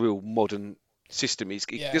a real modern system. It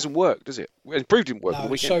doesn't work, does it? It proved it didn't work.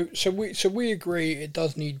 No, so we agree it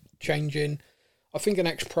does need changing. I think an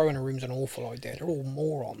ex-pro in a room's an awful idea. They're all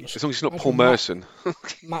morons. As long as it's not Paul Merson.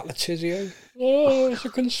 Matt Letizia. Oh, it's a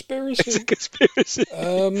conspiracy. It's a conspiracy.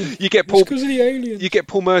 You get Paul because of the aliens. You get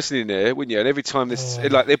Paul Merson in there, wouldn't you? And every time this,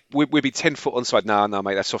 we'd be 10 foot onside. No,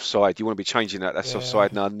 mate, that's offside. You want to be changing that? That's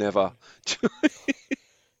offside. No, never.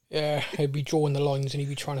 Yeah, he'd be drawing the lines and he'd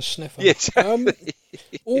be trying to sniff them. Yes.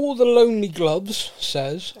 All the Lonely Gloves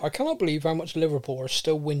says, I cannot believe how much Liverpool are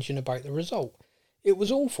still whinging about the result. It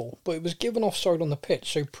was awful, but it was given offside on the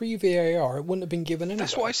pitch, so pre-VAR it wouldn't have been given anyway.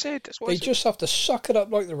 That's what I said. They just have to suck it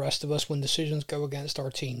up like the rest of us when decisions go against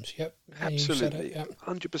our teams. Yep. Absolutely.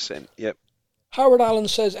 100%. Yep. Howard Allen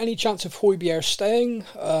says, any chance of Højbjerg staying?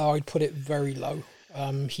 I'd put it very low.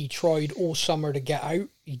 He tried all summer to get out.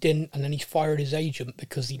 He didn't, and then he fired his agent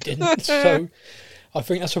because he didn't. So I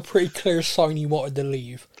think that's a pretty clear sign he wanted to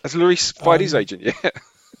leave. Has Lloris fired his agent yet?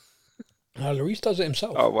 Lloris does it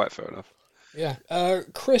himself. Oh, right, fair enough. Yeah.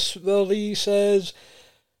 Chris Willie says,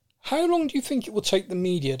 how long do you think it will take the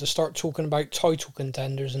media to start talking about title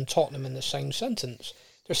contenders and Tottenham in the same sentence?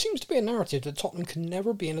 There seems to be a narrative that Tottenham can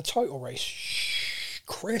never be in a title race. Shh,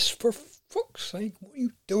 Chris, for fuck's sake, what are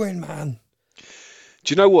you doing, man?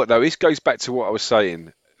 Do you know what, though? This goes back to what I was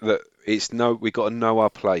saying, that we've got to know our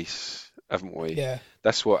place, haven't we? Yeah.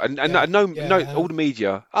 That's what, all the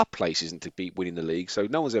media, our place isn't to be winning the league, so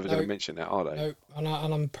no one's ever going to mention that, are they? No,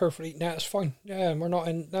 and I'm perfectly, it's fine. Yeah, we're not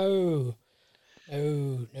in, no,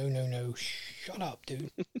 shut up, dude.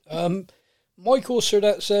 Michael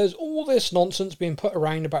Surdet says, all this nonsense being put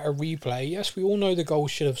around about a replay, yes, we all know the goal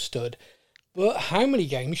should have stood, but how many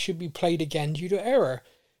games should be played again due to error?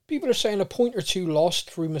 People are saying a point or two lost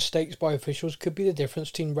through mistakes by officials could be the difference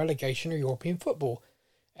between relegation or European football.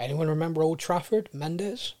 Anyone remember Old Trafford,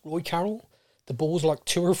 Mendes, Roy Carroll? The ball's like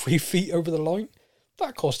 2 or 3 feet over the line.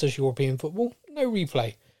 That cost us European football. No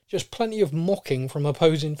replay. Just plenty of mocking from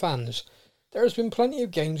opposing fans. There has been plenty of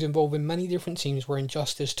games involving many different teams where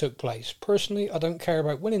injustice took place. Personally, I don't care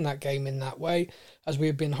about winning that game in that way, as we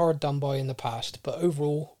have been hard done by in the past. But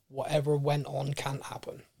overall, whatever went on can't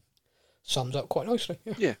happen. Sums up quite nicely.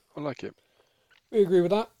 Yeah, I like it. We agree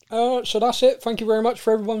with that. So that's it. Thank you very much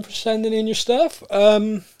for everyone for sending in your stuff.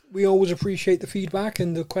 We always appreciate the feedback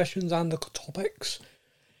and the questions and the topics.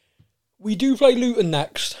 We do play Luton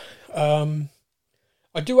next. I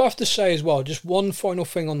do have to say as well, just one final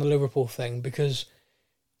thing on the Liverpool thing, because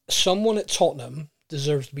someone at Tottenham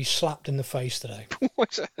deserves to be slapped in the face today.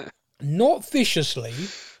 What's that? Not viciously,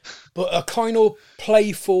 but a kind of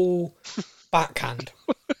playful backhand.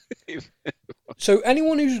 So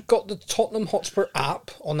anyone who's got the Tottenham Hotspur app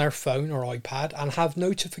on their phone or iPad and have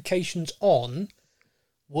notifications on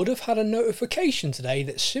would have had a notification today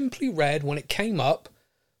that simply read when it came up,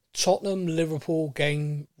 Tottenham-Liverpool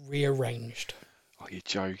game rearranged. Oh, you're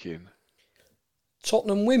joking.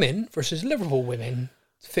 Tottenham women versus Liverpool women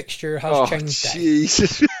fixture has changed.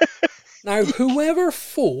 Jesus. Now, whoever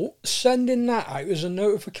thought sending that out as a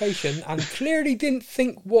notification and clearly didn't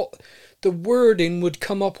think what the wording would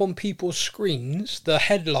come up on people's screens, the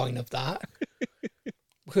headline of that,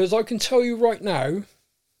 because I can tell you right now,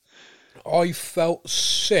 I felt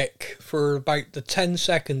sick for about the 10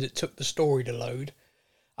 seconds it took the story to load.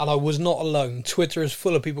 And I was not alone. Twitter is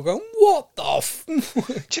full of people going, what the f... Do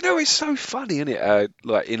you know, it's so funny, isn't it?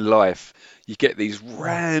 Like, in life, you get these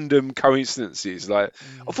random coincidences. Like,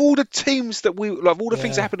 of all the teams that we... Like, of all the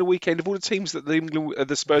things that happened the weekend, of all the teams that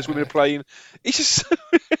the Spurs women are playing, it's just so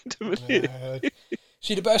random, isn't it?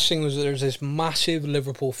 See, the best thing was that there's this massive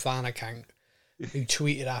Liverpool fan account who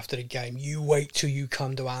tweeted after the game, you wait till you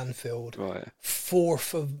come to Anfield, Right.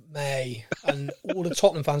 4th of May. And all the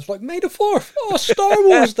Tottenham fans were like, May the 4th, oh, Star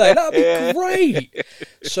Wars Day, that'd be great.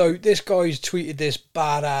 So this guy's tweeted this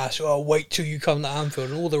badass, oh, wait till you come to Anfield.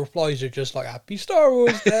 And all the replies are just like, Happy Star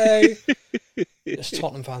Wars Day. This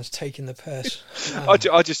Tottenham fans taking the piss.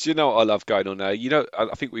 I just, you know what I love going on now? You know,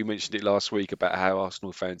 I think we mentioned it last week about how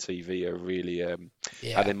Arsenal Fan TV are really,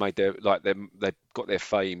 how they made their, like, they got their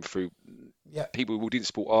fame through people who didn't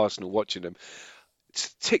support Arsenal watching them.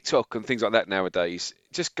 TikTok and things like that nowadays,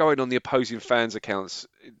 just going on the opposing fans' accounts,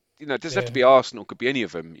 you know, it doesn't have to be Arsenal, it could be any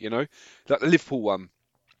of them, you know? Like the Liverpool one.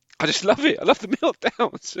 I just love it. I love the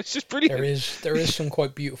meltdowns. It's just brilliant. There is some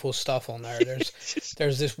quite beautiful stuff on there.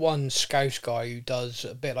 There's this one Scouse guy who does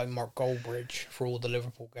a bit like Mark Goldbridge for all the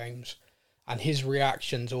Liverpool games, and his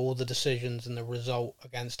reaction to all the decisions and the result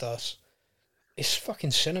against us. It's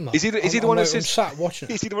fucking cinema. Is he the one that says? I'm sat watching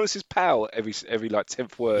it. Is he the one that says "pal" every like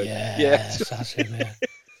 10th word? Yeah, that's him. Yeah.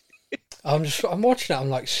 I'm watching it. I'm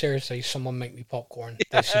like, seriously, someone make me popcorn.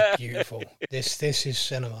 This is beautiful. This is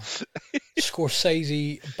cinema.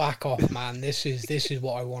 Scorsese, back off, man. This is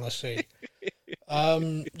what I want to see.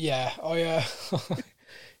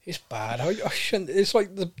 It's bad. I shouldn't. It's like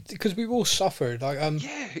because we've all suffered. Like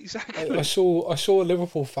yeah, exactly. I saw a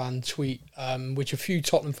Liverpool fan tweet, which a few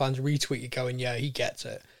Tottenham fans retweeted, going, yeah, he gets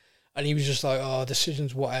it, and he was just like, oh,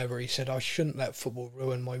 decisions, whatever. He said, I shouldn't let football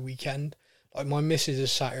ruin my weekend. Like, my missus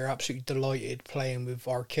is sat here absolutely delighted playing with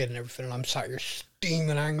our kid and everything, and I'm sat here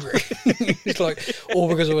steaming angry. It's like, all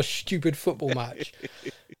because of a stupid football match.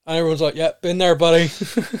 And everyone's like, yeah, been there, buddy.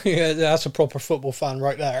 Yeah, that's a proper football fan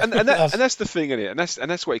right there. And that's the thing, isn't it?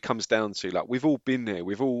 And that's what it comes down to. Like, we've all been there.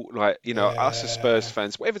 We've all, like, you know, us as Spurs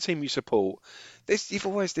fans, whatever team you support, there's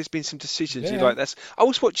been some decisions. Yeah. I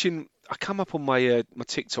was watching. I come up on my my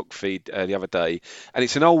TikTok feed the other day, and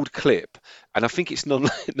it's an old clip, and I think it's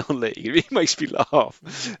non-league. It makes me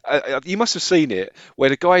laugh. You must have seen it, where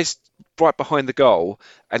the guy's right behind the goal,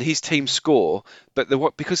 and his team score, but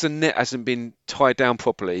because the net hasn't been tied down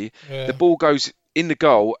properly, the ball goes in the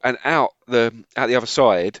goal and out the other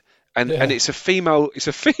side, and it's a female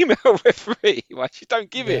referee. Right? She don't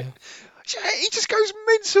give it. He just goes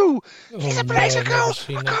mental. He's a blazer goal.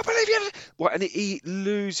 I can't believe you. Right, and he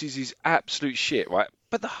loses his absolute shit, right?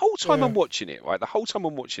 But the whole time I'm watching it,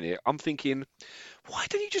 I'm thinking, why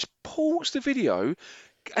don't you just pause the video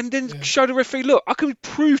and then show the referee, look, I can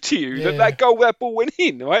prove to you that ball went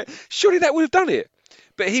in, right? Surely that would have done it.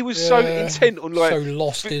 But he was so intent on, like, so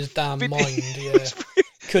lost his damn mind. Yeah.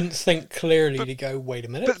 Couldn't think clearly to go, wait a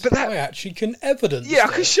minute, but I actually can evidence. Yeah, I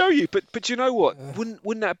can show you, but you know what?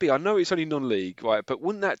 Wouldn't that be? I know it's only non-league, right? But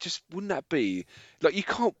wouldn't that be like, you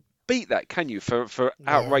can't beat that, can you? For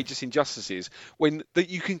outrageous injustices, when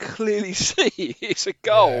you can clearly see it's a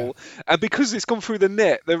goal, and because it's gone through the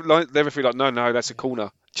net, they're referee like, no, that's a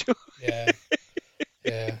corner. Yeah.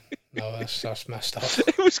 No, that's messed up.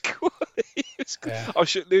 It was cool. Yeah.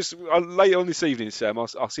 Later on this evening, Sam, I'll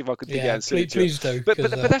see if I can dig out and see it. Please do. But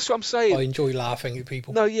that's what I'm saying. I enjoy laughing at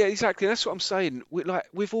people. No, yeah, exactly. That's what I'm saying.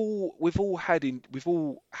 We've all had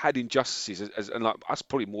injustices, and like us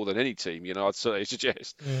probably more than any team. You know, I'd certainly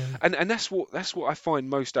suggest. And that's what I find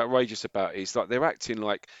most outrageous about it, is like they're acting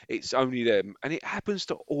like it's only them, and it happens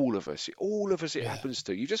to all of us. It happens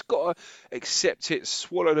to. You just gotta accept it,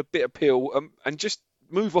 swallow the bitter pill, and just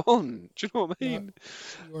move on. Do you know what I mean?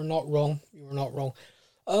 No, you are not wrong.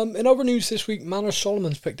 In other news this week, Manor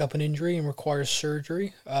Solomon's picked up an injury and requires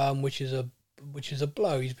surgery, which is a which is a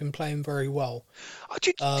blow. He's been playing very well.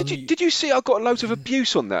 Did you see I got loads of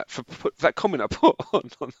abuse on that for that comment I put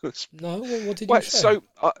on this? No, what did you say? So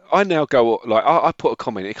I now go, like, I put a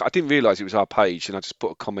comment. I didn't realise it was our page, and I just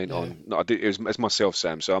put a comment on. No, it was myself,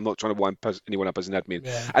 Sam, so I'm not trying to wind anyone up as an admin.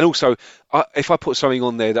 Yeah. And also, if I put something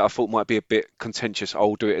on there that I thought might be a bit contentious,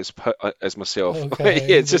 I'll do it as myself. Okay.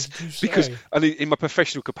 Yeah, just because in my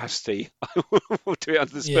professional capacity, I will do it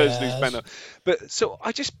under the Spurs News banner. But so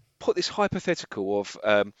I just put this hypothetical of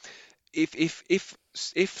if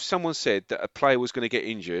someone said that a player was going to get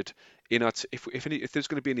injured if there's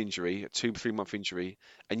going to be an injury, a 2-3 month injury,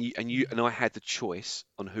 and I had the choice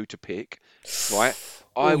on who to pick, right?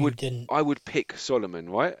 I would pick Solomon,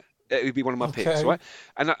 right? It would be one of my picks, right?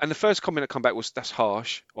 And the first comment that come back was, that's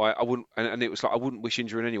harsh, right? I wouldn't, and it was like, I wouldn't wish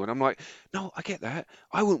injury on anyone. I'm like, no, I get that.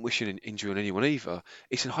 I wouldn't wish an injury on anyone either.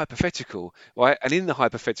 It's a hypothetical, right? And in the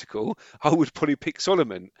hypothetical, I would probably pick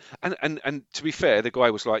Solomon. And to be fair, the guy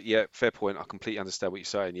was like, yeah, fair point. I completely understand what you're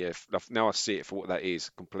saying. Yeah, now I see it for what that is.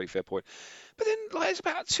 Completely fair point. But then, like, there's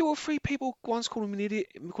about 2 or 3 people. One's calling me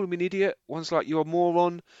an idiot. One's like, you're a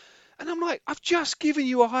moron. And I'm like, I've just given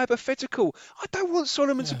you a hypothetical. I don't want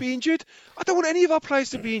Solomon to be injured. I don't want any of our players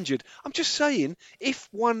to be injured. I'm just saying, if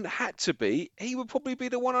one had to be, he would probably be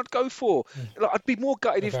the one I'd go for. Like, I'd be more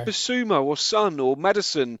gutted if Basuma or Son or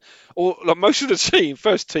Maddison or like most of the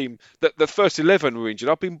first team, the first 11 were injured.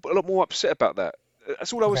 I'd be a lot more upset about that.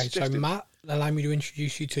 That's all I was suggesting. So Matt, allow me to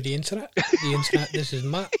introduce you to the internet. The internet, this is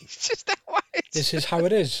Matt. It's just that way. This is how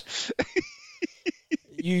it is.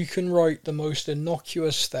 You can write the most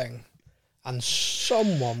innocuous thing, and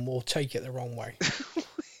someone will take it the wrong way.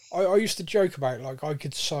 I used to joke about, like, I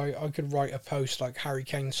could write a post like Harry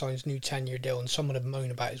Kane signs new 10-year deal, and someone would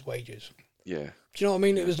moan about his wages. Yeah. Do you know what I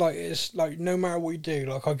mean? It's like no matter what you do,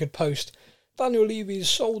 like I could post Daniel Levy's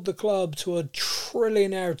sold the club to a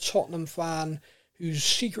trillionaire Tottenham fan who's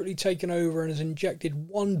secretly taken over and has injected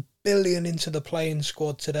 $1 billion into the playing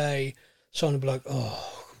squad today. Someone would be like,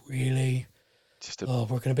 oh, really? We're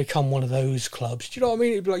going to become one of those clubs. Do you know what I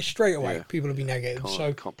mean? It'd be like straight away, people would be negative.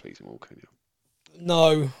 Can't please them all, can you?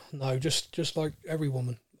 No, just like every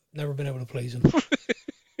woman. Never been able to please them.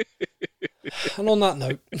 And on that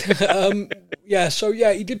note,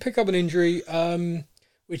 he did pick up an injury,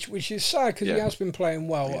 which is sad because he has been playing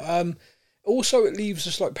well. Yeah. Also, it leaves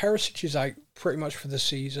us like Perisic is out pretty much for the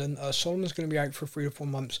season. Solomon's going to be out for 3 to 4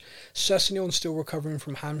 months. Sessegnon's still recovering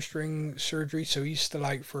from hamstring surgery, so he's still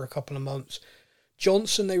out for a couple of months.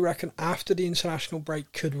 Johnson, they reckon, after the international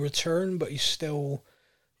break could return, but he's still,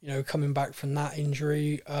 coming back from that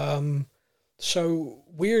injury. So,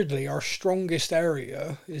 weirdly, our strongest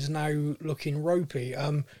area is now looking ropey.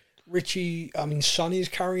 Sonny's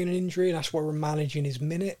carrying an injury, and that's why we're managing his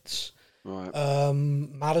minutes. Right.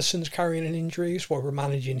 Maddison's carrying an injury, that's why we're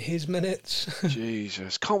managing his minutes.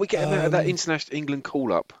 Jesus. Can't we get him out of that international England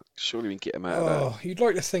call-up? Surely we can get him out of that. Oh, you'd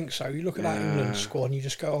like to think so. You look at that England squad and you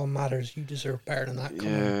just go, oh, Matters, you deserve better than that.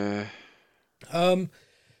 Come on.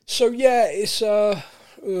 It's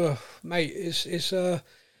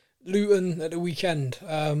Luton at the weekend.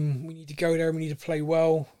 We need to go there, we need to play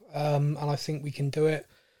well, and I think we can do it.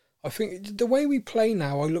 I think the way we play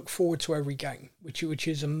now, I look forward to every game, which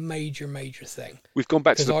is a major, major thing. We've gone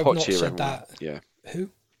back to the Poch here, haven't we? Yeah.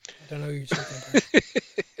 Who? I don't know who you're talking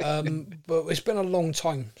about. But it's been a long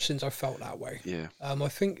time since I felt that way. Yeah. I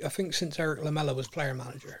think since Eric Lamela was player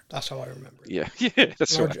manager. That's how I remember it. Yeah,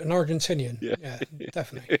 that's right. An Argentinian. Yeah,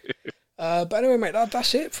 definitely. But anyway, mate,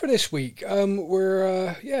 that's it for this week.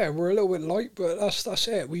 We're a little bit light, but that's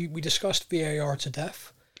it. We discussed VAR to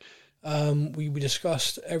death. We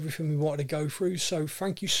discussed everything we wanted to go through. So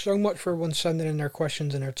thank you so much for everyone sending in their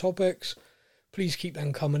questions and their topics. Please keep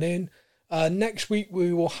them coming in. Next week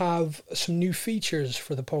we will have some new features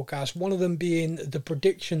for the podcast. One of them being the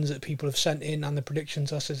predictions that people have sent in and the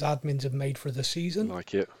predictions us as admins have made for the season.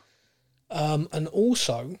 Like it. And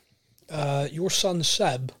also, your son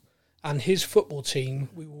Seb and his football team,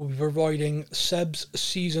 we will be providing Seb's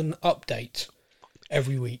season update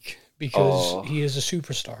every week because he is a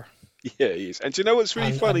superstar. Yeah, he is. And do you know what's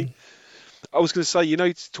really funny? I was going to say,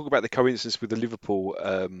 to talk about the coincidence with the Liverpool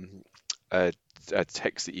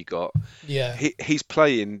text that you got. Yeah. He's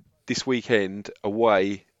playing this weekend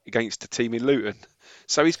away against a team in Luton.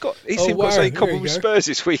 So he's got something common with Spurs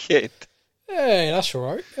this weekend. Hey, that's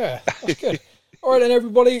all right. Yeah, that's good. All right then,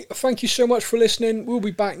 everybody. Thank you so much for listening. We'll be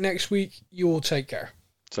back next week. You all take care.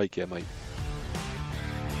 Take care, mate.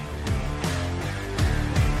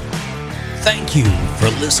 Thank you for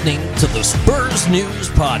listening to the Spurs News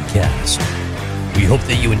Podcast. We hope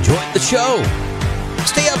that you enjoyed the show.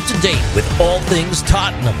 Stay up to date with all things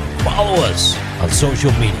Tottenham. Follow us on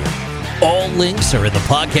social media. All links are in the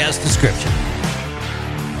podcast description.